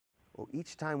Well,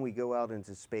 each time we go out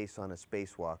into space on a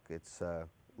spacewalk, it's a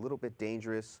little bit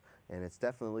dangerous and it's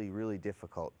definitely really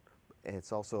difficult. And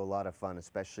it's also a lot of fun,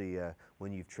 especially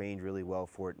when you've trained really well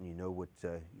for it and you know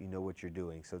what you're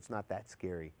doing. So it's not that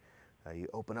scary. You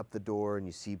open up the door and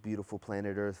you see beautiful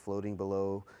planet Earth floating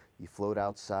below. You float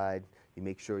outside. You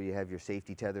make sure you have your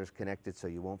safety tethers connected so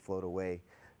you won't float away.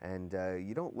 And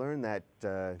you don't learn that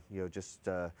just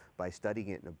by studying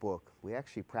it in a book. We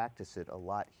actually practice it a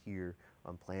lot here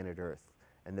on planet Earth.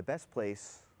 And the best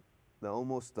place,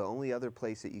 almost the only other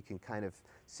place that you can kind of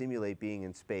simulate being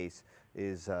in space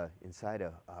is inside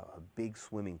a big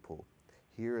swimming pool.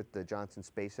 Here at the Johnson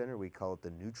Space Center, we call it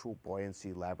the Neutral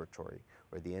Buoyancy Laboratory,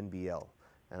 or the NBL.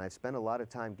 And I've spent a lot of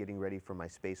time getting ready for my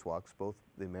spacewalks, both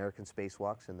the American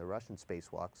spacewalks and the Russian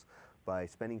spacewalks, by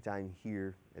spending time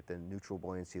here at the Neutral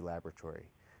Buoyancy Laboratory.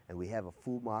 And we have a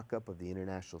full mock-up of the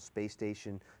International Space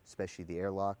Station, especially the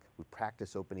airlock. We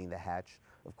practice opening the hatch.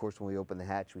 Of course, when we open the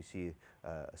hatch, we see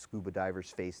a scuba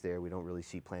diver's face there. We don't really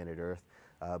see planet Earth,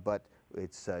 but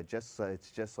it's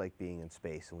just like being in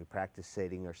space. And we practice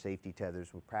setting our safety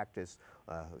tethers. We practice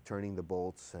turning the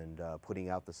bolts and putting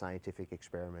out the scientific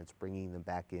experiments, bringing them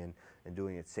back in, and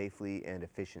doing it safely and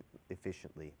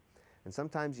efficiently. And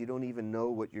sometimes you don't even know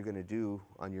what you're going to do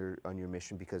on your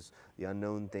mission because the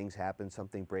unknown things happen,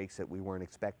 something breaks that we weren't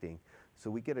expecting. So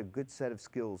we get a good set of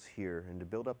skills here, and to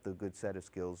build up the good set of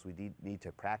skills, we need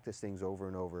to practice things over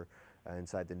and over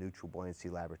inside the Neutral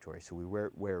Buoyancy Laboratory. So we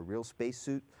wear a real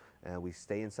spacesuit, and we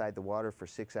stay inside the water for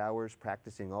 6 hours,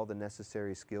 practicing all the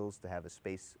necessary skills to have a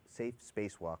safe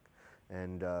spacewalk.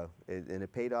 And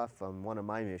it paid off on one of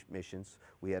my missions.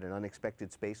 We had an unexpected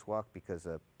spacewalk because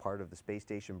a part of the space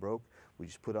station broke. We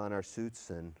just put on our suits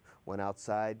and went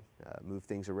outside, moved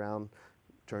things around,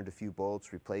 turned a few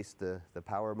bolts, replaced the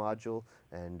power module,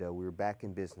 and we were back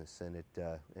in business.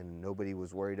 And nobody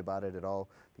was worried about it at all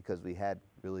because we had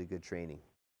really good training.